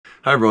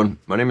Hi everyone,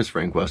 my name is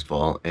Frank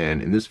Westphal,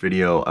 and in this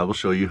video I will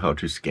show you how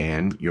to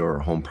scan your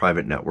home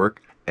private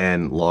network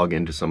and log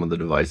into some of the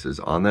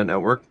devices on that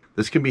network.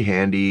 This can be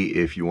handy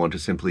if you want to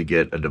simply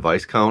get a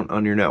device count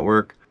on your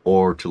network,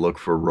 or to look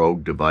for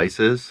rogue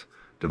devices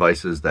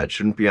that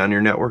shouldn't be on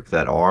your network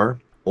that are,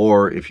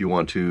 or if you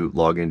want to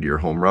log into your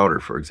home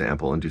router, for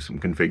example, and do some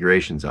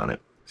configurations on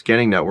it.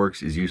 Scanning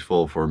networks is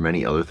useful for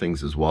many other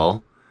things as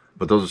well,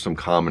 but those are some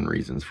common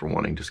reasons for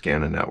wanting to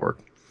scan a network.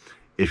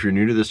 If you're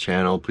new to this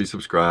channel, please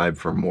subscribe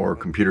for more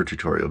computer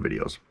tutorial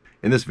videos.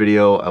 In this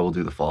video, I will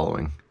do the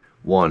following.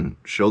 1.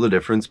 Show the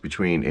difference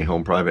between a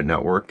home private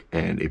network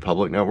and a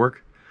public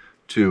network.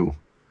 2.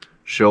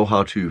 Show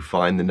how to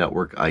find the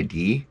network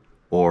ID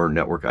or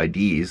network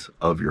IDs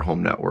of your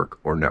home network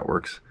or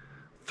networks.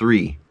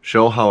 3.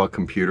 Show how a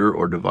computer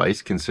or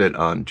device can sit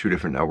on two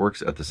different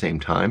networks at the same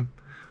time.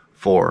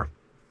 4.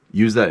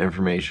 Use that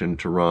information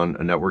to run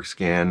a network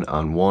scan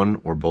on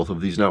one or both of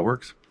these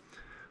networks.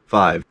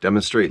 5.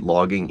 Demonstrate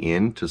logging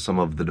in to some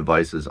of the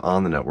devices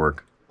on the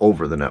network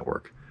over the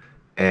network.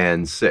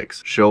 And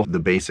 6. Show the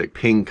basic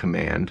ping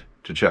command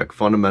to check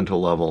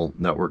fundamental level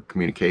network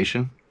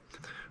communication.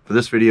 For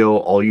this video,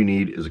 all you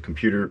need is a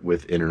computer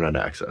with internet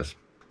access.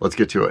 Let's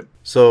get to it.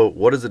 So,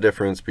 what is the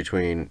difference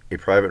between a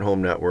private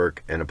home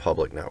network and a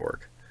public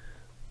network?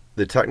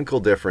 The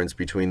technical difference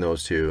between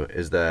those two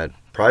is that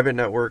private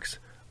networks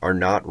are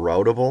not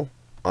routable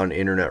on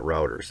internet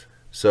routers.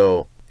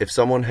 So, if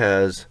someone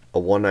has a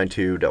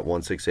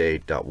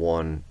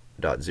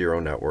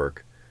 192.168.1.0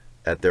 network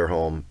at their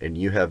home and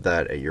you have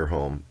that at your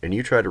home and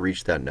you try to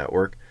reach that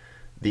network,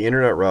 the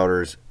internet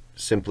routers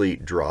simply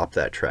drop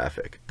that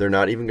traffic. They're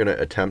not even going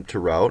to attempt to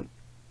route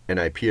an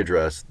IP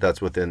address that's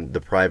within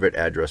the private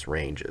address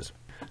ranges.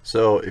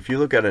 So if you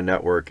look at a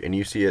network and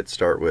you see it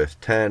start with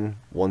 10,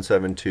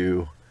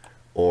 172,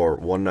 or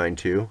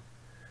 192,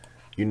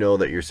 you know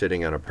that you're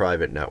sitting on a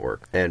private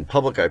network. And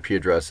public IP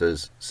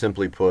addresses,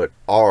 simply put,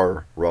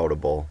 are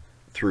routable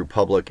through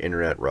public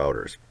internet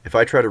routers. If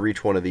I try to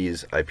reach one of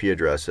these IP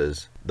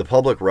addresses, the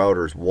public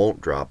routers won't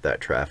drop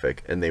that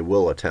traffic and they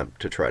will attempt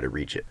to try to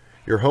reach it.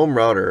 Your home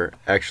router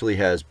actually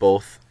has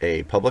both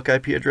a public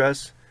IP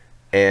address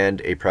and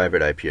a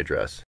private IP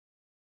address.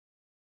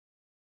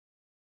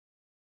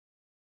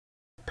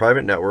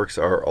 Private networks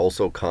are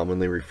also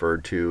commonly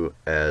referred to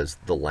as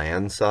the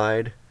LAN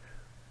side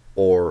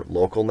or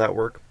local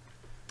network,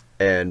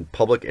 and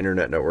public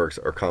internet networks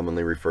are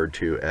commonly referred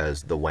to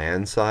as the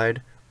WAN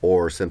side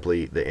or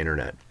simply the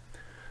internet.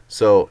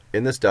 So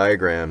in this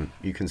diagram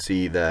you can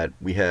see that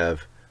we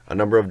have a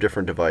number of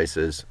different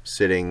devices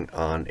sitting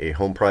on a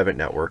home private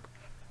network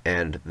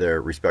and their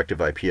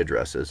respective IP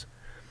addresses,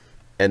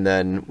 and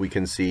then we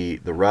can see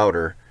the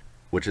router,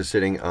 which is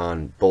sitting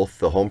on both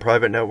the home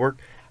private network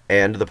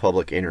and the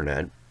public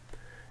internet,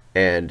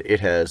 and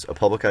it has a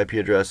public IP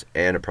address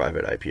and a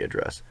private IP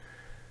address.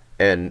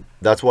 And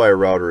that's why a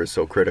router is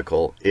so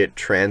critical. It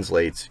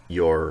translates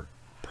your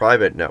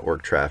private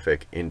network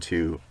traffic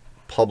into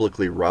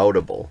publicly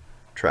routable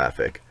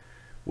traffic,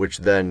 which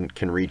then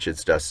can reach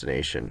its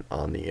destination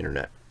on the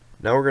internet.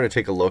 Now we're going to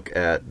take a look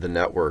at the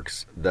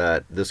networks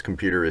that this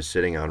computer is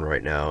sitting on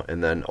right now,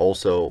 and then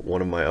also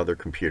one of my other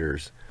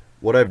computers.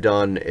 What I've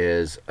done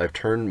is I've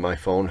turned my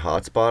phone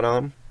hotspot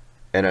on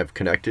and I've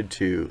connected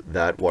to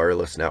that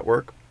wireless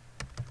network.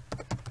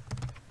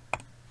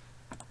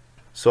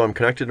 So I'm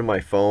connected to my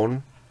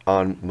phone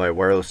on my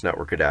wireless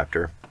network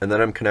adapter, and then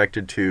I'm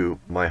connected to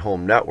my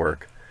home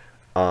network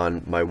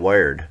on my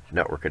wired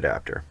network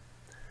adapter.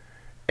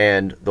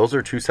 And those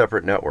are two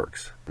separate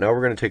networks. Now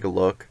we're going to take a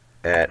look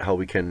at how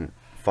we can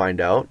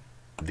find out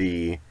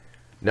the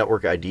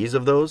network IDs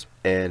of those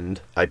and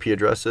IP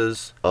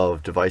addresses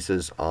of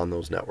devices on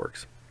those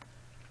networks.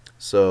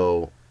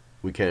 So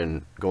we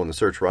can go in the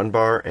search run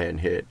bar and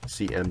hit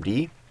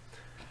CMD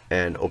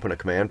and open a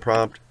command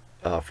prompt.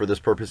 For this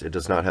purpose, it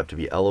does not have to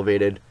be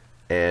elevated.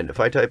 And if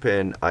I type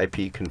in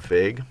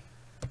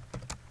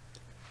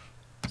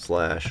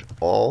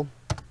ipconfig/all,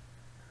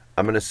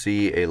 I'm going to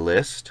see a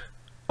list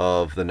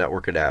of the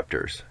network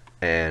adapters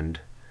and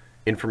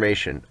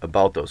information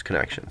about those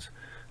connections.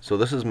 So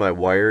this is my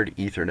wired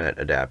Ethernet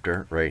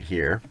adapter right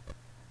here.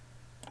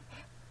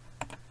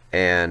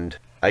 And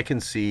I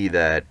can see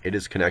that it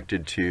is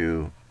connected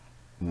to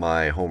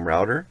my home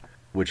router,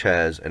 which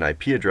has an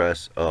IP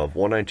address of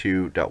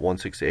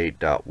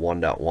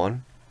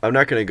 192.168.1.1. I'm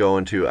not going to go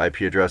into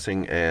IP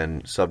addressing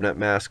and subnet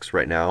masks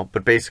right now,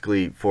 but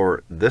basically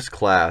for this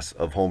class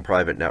of home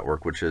private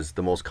network, which is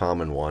the most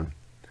common one,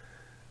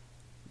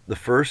 the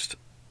first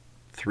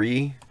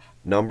three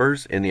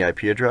numbers in the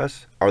IP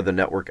address are the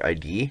network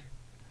ID,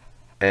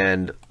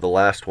 and the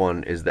last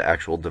one is the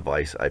actual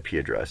device IP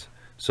address.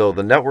 So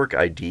the network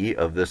ID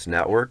of this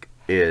network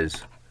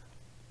is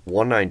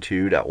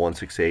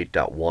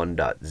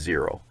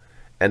 192.168.1.0,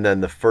 and then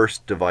the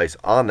first device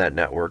on that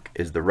network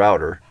is the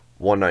router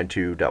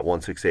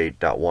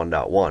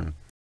 192.168.1.1,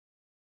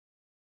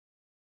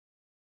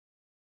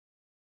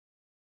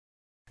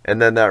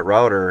 and then that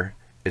router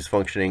is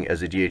functioning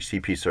as a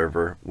DHCP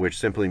server, which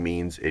simply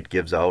means it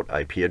gives out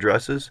IP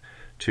addresses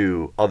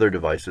to other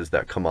devices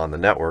that come on the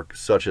network,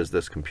 such as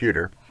this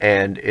computer.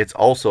 And it's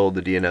also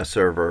the DNS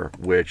server,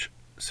 which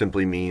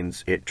simply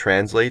means it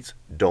translates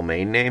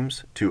domain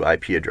names to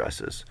IP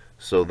addresses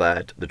so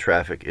that the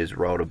traffic is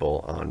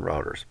routable on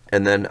routers.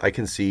 And then I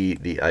can see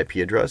the IP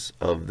address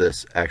of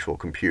this actual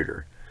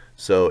computer.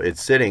 So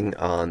it's sitting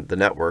on the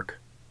network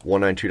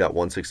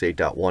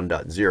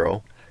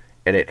 192.168.1.0,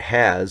 and it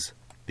has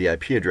the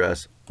IP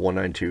address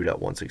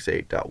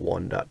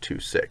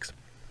 192.168.1.26.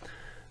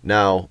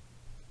 Now,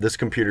 this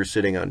computer is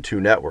sitting on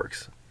two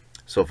networks.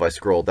 So if I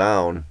scroll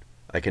down,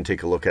 I can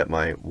take a look at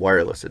my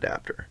wireless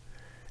adapter.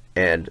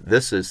 And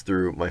this is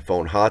through my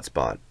phone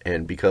hotspot.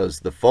 And because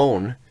the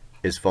phone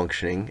is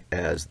functioning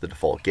as the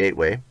default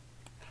gateway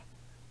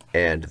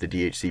and the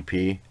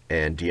DHCP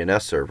and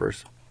DNS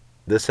servers,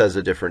 this has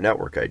a different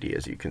network ID,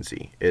 as you can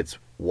see. It's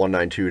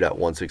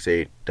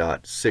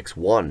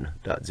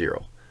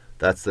 192.168.61.0.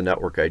 That's the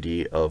network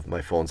ID of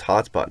my phone's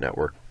hotspot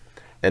network.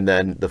 And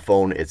then the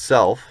phone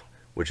itself,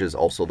 which is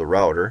also the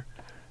router,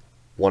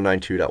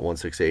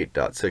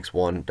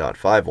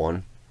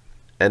 192.168.61.51,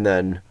 and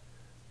then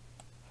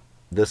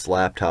this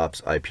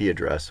laptop's IP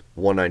address,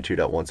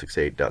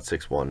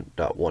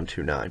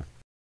 192.168.61.129.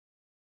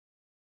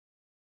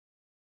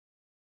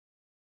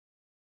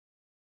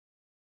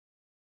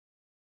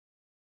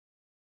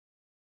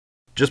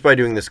 Just by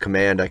doing this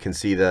command, I can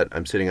see that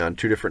I'm sitting on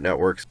two different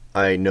networks.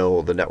 I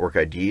know the network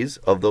IDs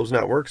of those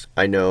networks.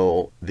 I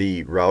know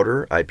the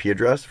router IP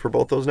address for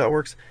both those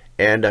networks,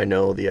 and I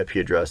know the IP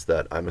address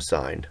that I'm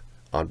assigned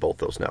on both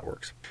those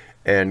networks.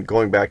 And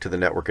going back to the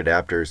network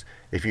adapters,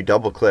 if you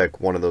double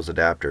click one of those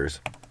adapters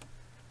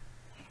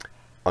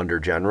under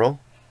General,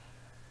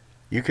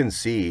 you can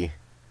see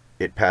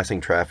it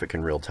passing traffic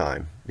in real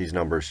time. These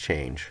numbers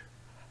change.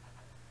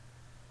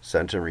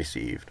 Sent and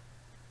received.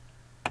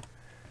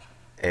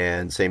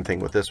 And same thing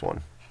with this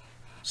one.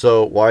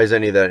 So why is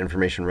any of that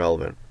information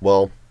relevant?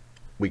 Well,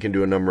 we can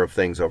do a number of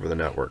things over the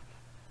network.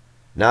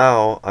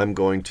 Now I'm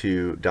going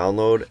to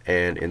download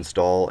and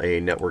install a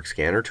network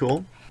scanner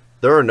tool.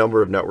 There are a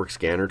number of network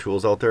scanner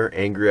tools out there.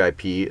 Angry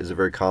IP is a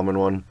very common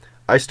one.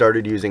 I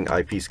started using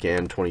IP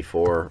Scan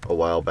 24 a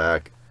while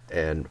back,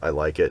 and I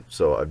like it,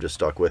 so I've just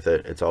stuck with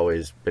it. It's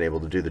always been able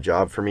to do the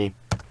job for me.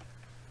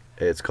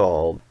 It's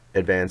called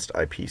Advanced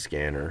IP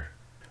Scanner.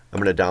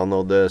 I'm going to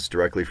download this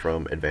directly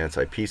from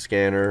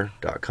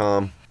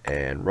advancedipscanner.com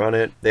and run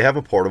it. They have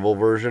a portable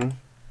version.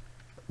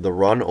 The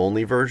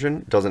run-only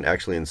version doesn't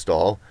actually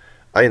install.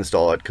 I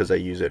install it because I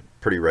use it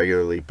pretty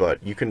regularly,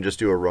 but you can just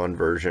do a run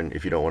version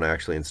if you don't want to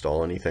actually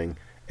install anything.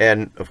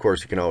 And of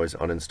course, you can always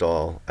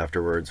uninstall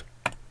afterwards.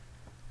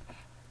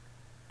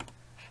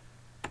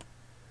 I'm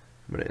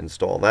going to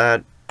install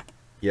that.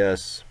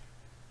 Yes.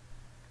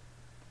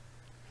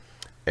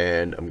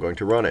 And I'm going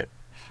to run it.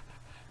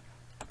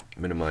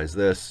 Minimize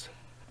this,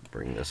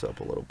 bring this up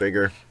a little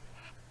bigger.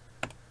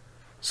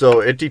 So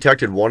it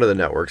detected one of the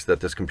networks that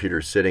this computer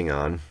is sitting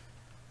on,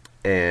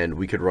 and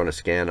we could run a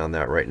scan on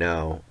that right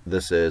now.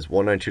 This is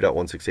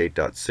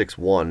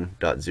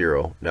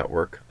 192.168.61.0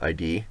 network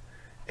ID,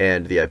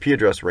 and the IP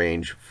address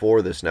range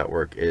for this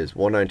network is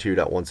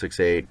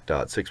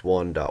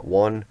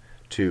 192.168.61.1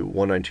 to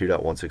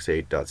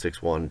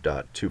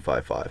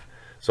 192.168.61.255.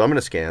 So I'm going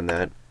to scan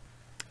that.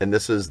 And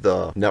this is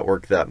the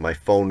network that my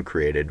phone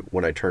created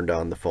when I turned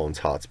on the phone's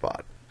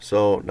hotspot.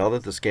 So now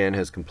that the scan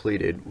has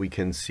completed, we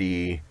can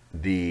see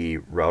the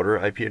router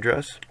IP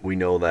address. We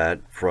know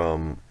that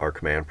from our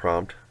command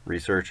prompt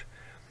research.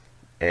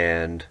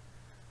 And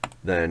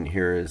then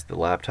here is the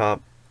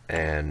laptop,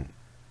 and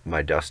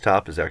my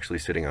desktop is actually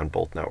sitting on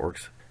both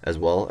networks as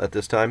well at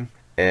this time.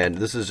 And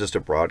this is just a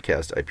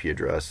broadcast IP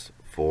address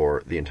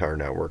for the entire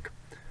network.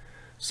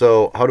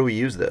 So how do we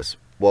use this?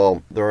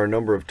 Well, there are a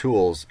number of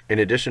tools in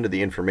addition to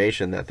the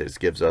information that this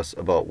gives us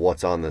about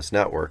what's on this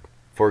network.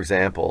 For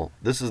example,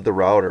 this is the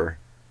router,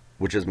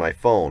 which is my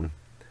phone.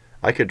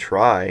 I could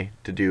try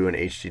to do an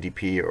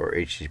HTTP or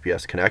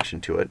HTTPS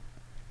connection to it,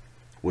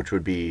 which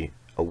would be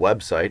a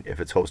website if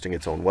it's hosting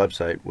its own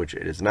website, which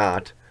it is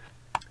not.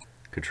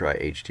 Could try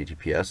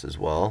HTTPS as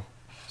well.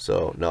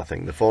 So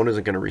nothing. The phone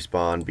isn't going to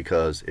respond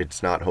because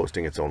it's not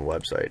hosting its own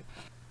website.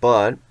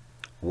 But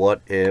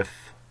what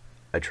if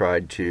I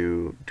tried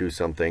to do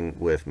something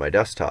with my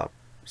desktop,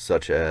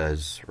 such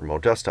as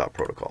remote desktop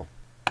protocol?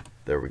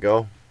 There we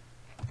go.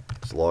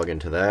 Let's log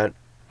into that.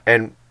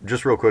 And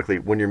just real quickly,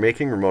 when you're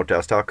making remote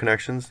desktop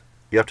connections,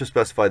 you have to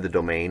specify the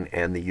domain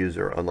and the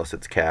user unless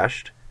it's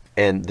cached.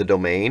 And the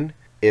domain,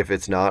 if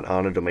it's not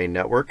on a domain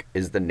network,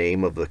 is the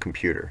name of the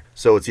computer.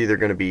 So it's either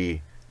going to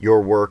be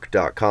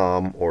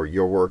yourwork.com or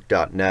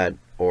yourwork.net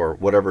or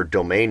whatever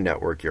domain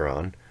network you're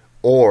on.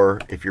 Or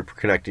if you're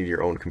connecting to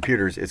your own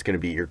computers, it's going to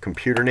be your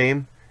computer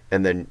name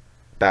and then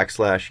 /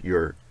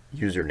 your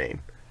username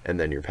and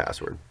then your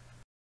password.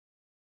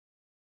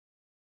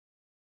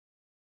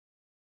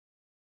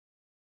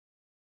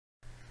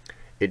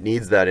 It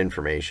needs that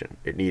information.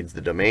 It needs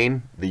the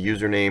domain, the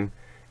username,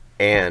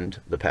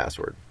 and the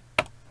password.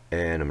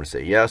 And I'm going to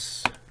say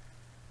yes.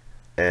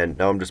 And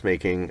now I'm just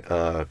making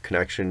a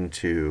connection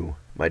to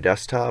my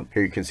desktop.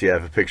 Here you can see I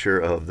have a picture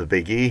of the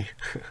Big E.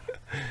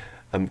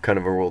 I'm kind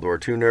of a World War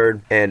II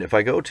nerd. And if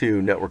I go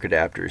to network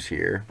adapters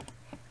here,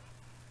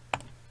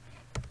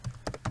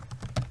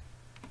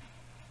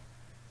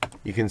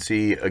 you can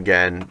see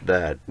again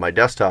that my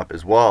desktop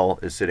as well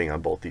is sitting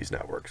on both these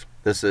networks.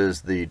 This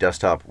is the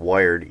desktop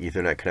wired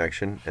Ethernet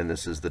connection, and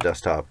this is the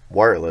desktop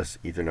wireless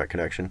Ethernet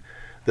connection.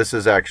 This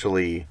is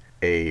actually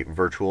a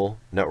virtual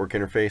network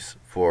interface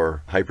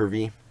for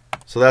Hyper-V.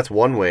 So that's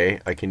one way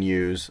I can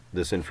use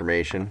this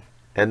information.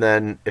 And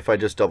then if I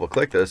just double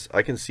click this,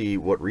 I can see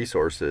what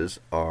resources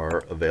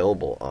are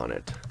available on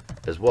it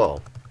as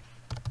well.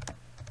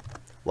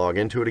 Log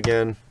into it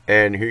again,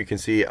 and here you can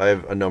see I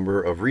have a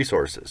number of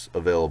resources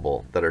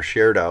available that are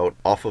shared out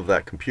off of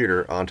that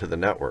computer onto the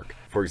network.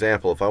 For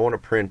example, if I want to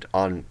print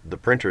on the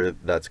printer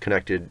that's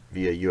connected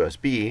via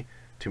USB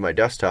to my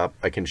desktop,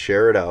 I can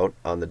share it out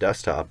on the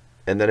desktop,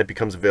 and then it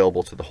becomes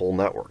available to the whole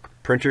network.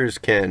 Printers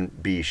can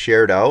be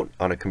shared out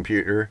on a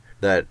computer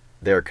that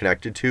they're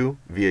connected to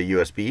via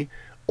USB,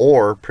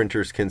 or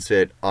printers can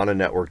sit on a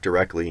network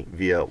directly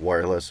via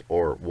wireless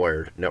or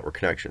wired network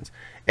connections.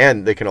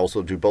 And they can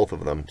also do both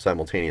of them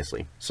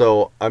simultaneously.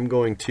 So I'm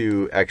going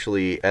to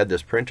actually add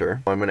this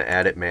printer. I'm going to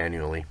add it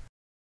manually.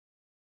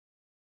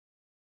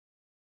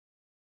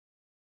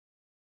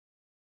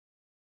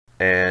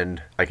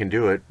 And I can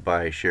do it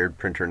by shared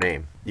printer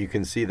name. You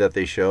can see that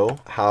they show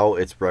how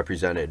it's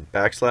represented: /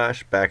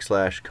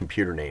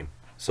 computer name.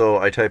 So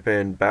I type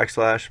in /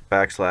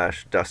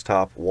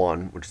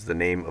 desktop1, which is the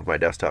name of my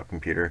desktop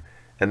computer,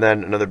 and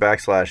then another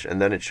 /,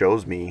 and then it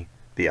shows me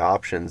the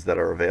options that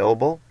are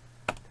available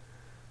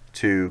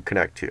to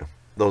connect to.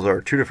 Those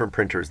are two different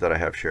printers that I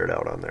have shared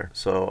out on there.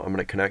 So I'm going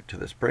to connect to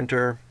this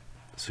printer.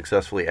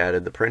 Successfully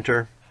added the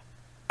printer.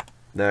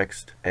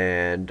 Next,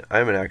 and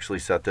I'm going to actually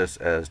set this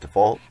as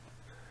default.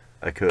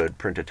 I could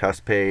print a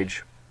test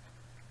page.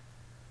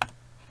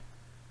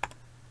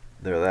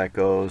 There that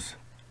goes.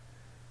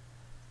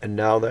 And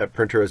now that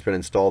printer has been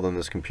installed on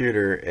this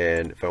computer,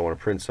 and if I want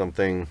to print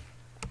something,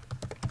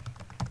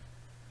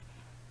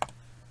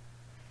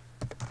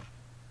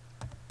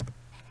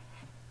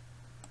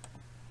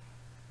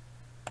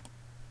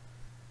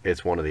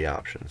 it's one of the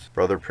options.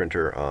 Brother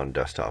printer on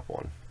desktop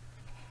 1.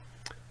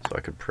 So I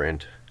could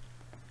print.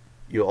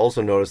 You'll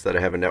also notice that I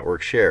have a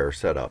network share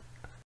set up.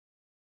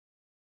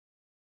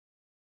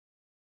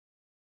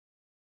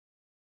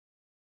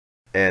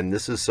 And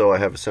this is so I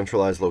have a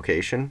centralized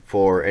location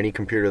for any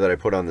computer that I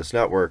put on this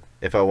network.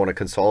 If I want to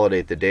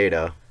consolidate the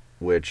data,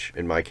 which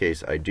in my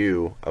case I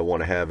do, I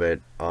want to have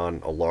it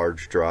on a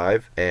large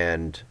drive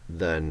and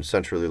then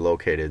centrally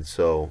located.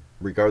 So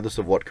regardless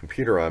of what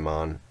computer I'm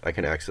on, I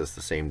can access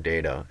the same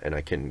data, and I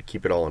can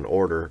keep it all in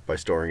order by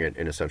storing it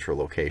in a central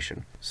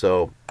location.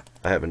 So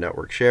I have a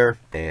network share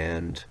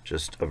and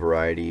just a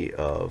variety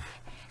of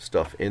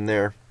stuff in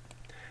there,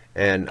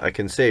 and I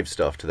can save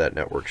stuff to that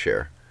network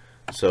share.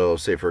 So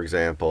say for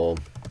example,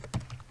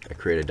 I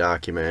create a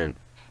document,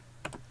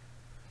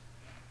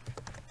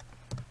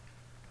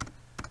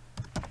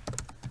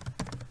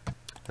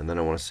 and then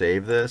I want to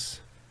save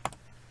this.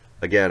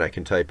 Again, I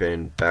can type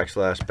in /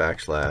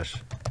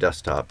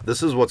 desktop.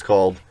 This is what's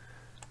called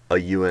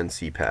a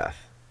UNC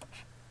path.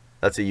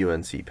 That's a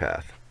UNC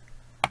path.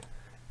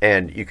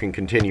 And you can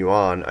continue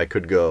on. I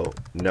could go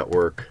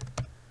network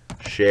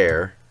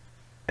share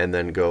and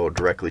then go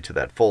directly to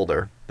that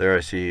folder. There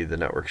I see the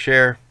network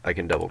share. I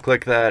can double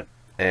click that,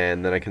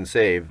 and then I can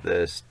save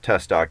this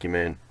test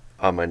document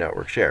on my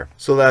network share.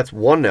 So that's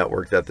one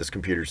network that this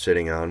computer's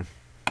sitting on.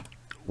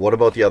 What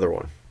about the other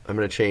one? I'm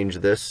going to change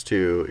this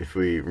to, if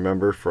we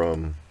remember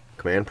from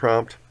command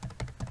prompt,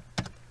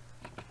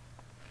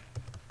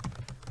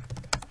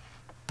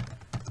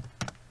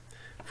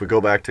 if we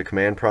go back to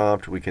command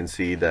prompt, we can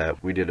see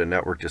that we did a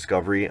network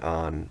discovery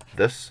on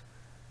this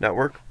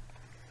network.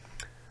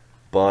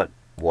 But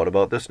what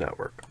about this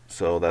network?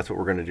 So that's what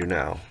we're going to do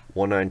now.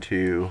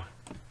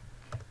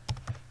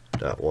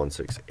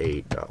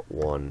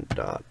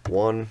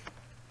 192.168.1.1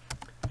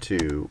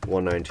 to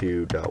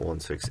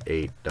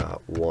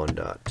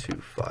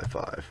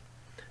 192.168.1.255.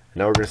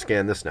 Now we're going to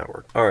scan this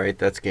network. Alright,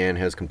 that scan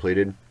has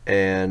completed,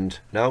 and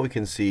now we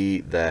can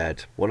see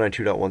that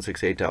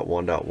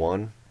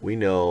 192.168.1.1, we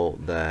know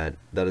that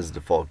that is the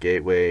default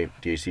gateway,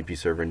 DHCP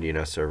server, and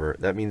DNS server.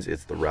 That means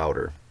it's the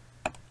router.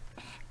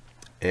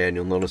 And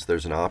you'll notice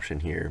there's an option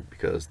here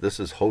because this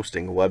is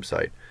hosting a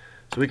website.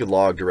 So we could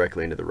log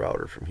directly into the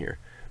router from here.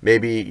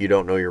 Maybe you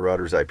don't know your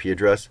router's IP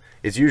address.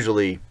 It's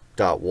usually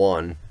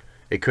 .1.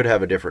 It could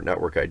have a different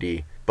network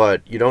ID,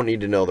 but you don't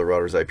need to know the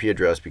router's IP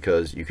address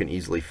because you can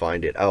easily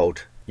find it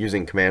out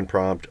using command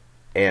prompt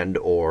and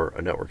or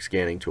a network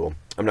scanning tool.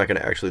 I'm not going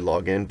to actually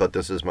log in, but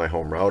this is my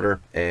home router,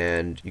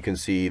 and you can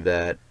see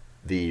that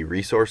the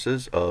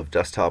resources of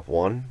desktop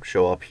 1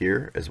 show up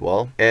here as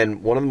well.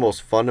 And one of the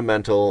most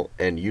fundamental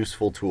and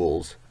useful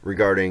tools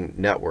regarding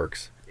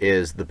networks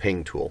is the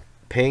ping tool.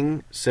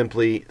 Ping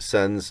simply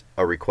sends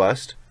a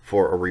request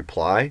for a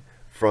reply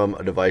from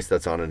a device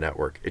that's on a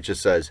network. It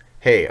just says,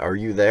 hey, are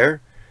you there?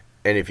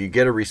 And if you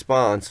get a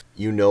response,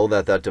 you know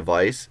that that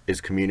device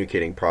is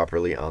communicating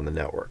properly on the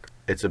network.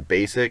 It's a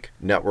basic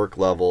network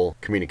level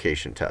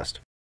communication test.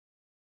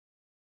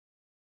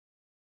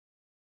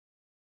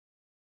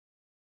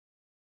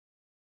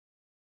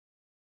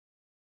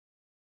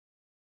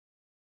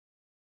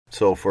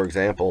 So for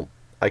example,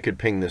 I could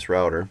ping this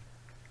router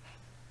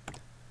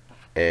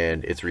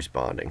and it's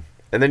responding.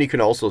 And then you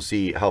can also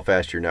see how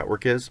fast your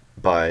network is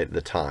by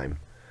the time.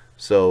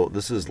 So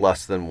this is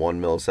less than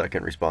 1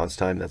 millisecond response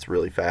time. That's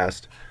really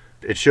fast.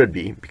 It should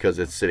be, because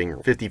it's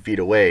sitting 50 feet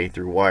away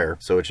through wire,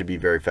 so it should be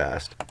very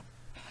fast.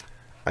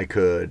 I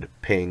could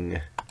ping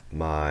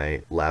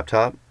my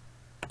laptop,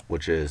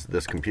 which is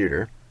this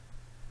computer,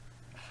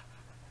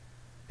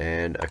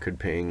 and I could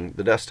ping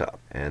the desktop,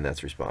 and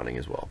that's responding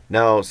as well.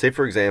 Now, say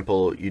for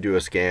example, you do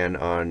a scan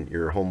on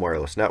your home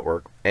wireless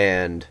network,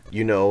 and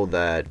you know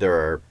that there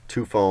are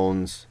 2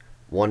 phones,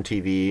 1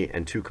 TV,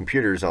 and 2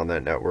 computers on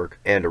that network,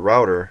 and a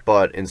router,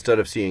 but instead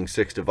of seeing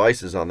 6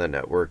 devices on that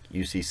network,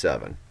 you see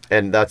 7.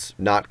 And that's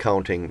not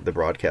counting the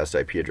broadcast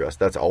IP address.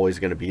 That's always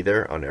going to be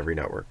there on every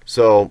network.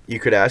 So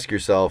you could ask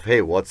yourself,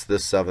 hey, what's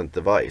this 7th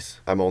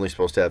device? I'm only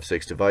supposed to have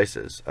 6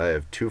 devices. I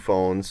have 2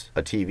 phones,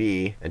 a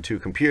TV, and 2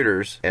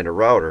 computers, and a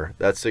router.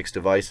 That's 6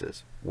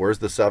 devices. Where's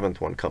the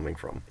 7th one coming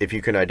from? If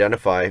you can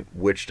identify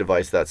which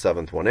device that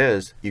 7th one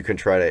is, you can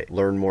try to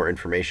learn more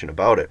information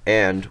about it.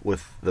 And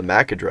with the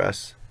MAC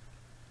address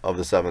of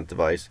the 7th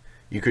device,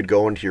 you could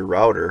go into your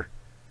router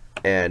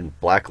and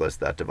blacklist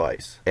that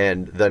device.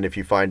 And then if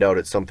you find out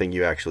it's something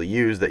you actually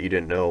use that you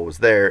didn't know was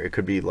there, it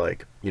could be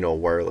like, you know, a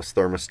wireless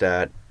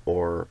thermostat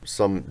or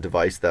some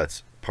device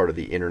that's part of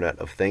the Internet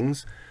of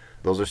Things.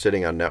 Those are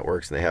sitting on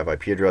networks and they have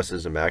IP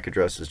addresses and MAC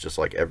addresses just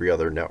like every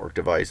other network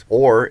device.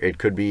 Or it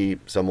could be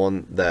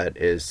someone that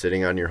is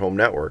sitting on your home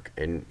network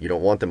and you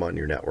don't want them on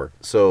your network.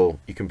 So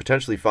you can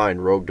potentially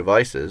find rogue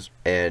devices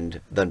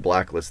and then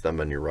blacklist them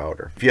on your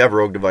router. If you have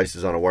rogue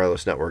devices on a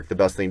wireless network, the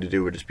best thing to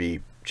do would just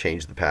be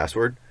change the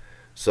password.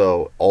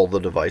 So all the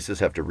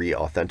devices have to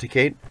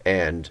re-authenticate,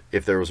 and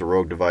if there was a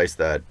rogue device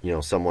that, you know,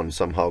 someone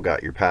somehow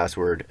got your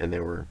password and they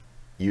were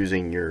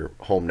using your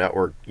home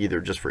network either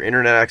just for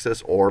internet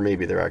access, or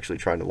maybe they're actually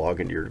trying to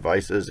log into your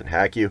devices and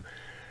hack you,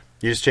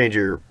 you just change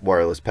your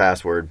wireless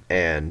password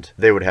and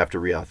they would have to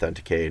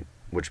re-authenticate,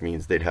 which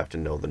means they'd have to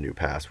know the new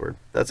password.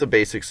 That's a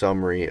basic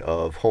summary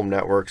of home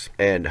networks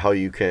and how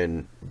you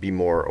can be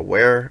more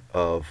aware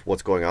of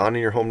what's going on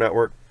in your home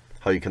network,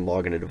 how you can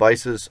log into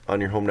devices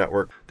on your home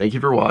network. Thank you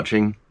for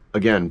watching.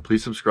 Again,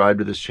 please subscribe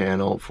to this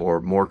channel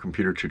for more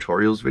computer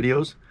tutorials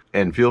videos,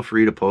 and feel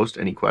free to post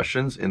any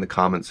questions in the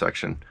comment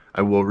section.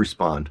 I will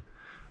respond.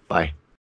 Bye.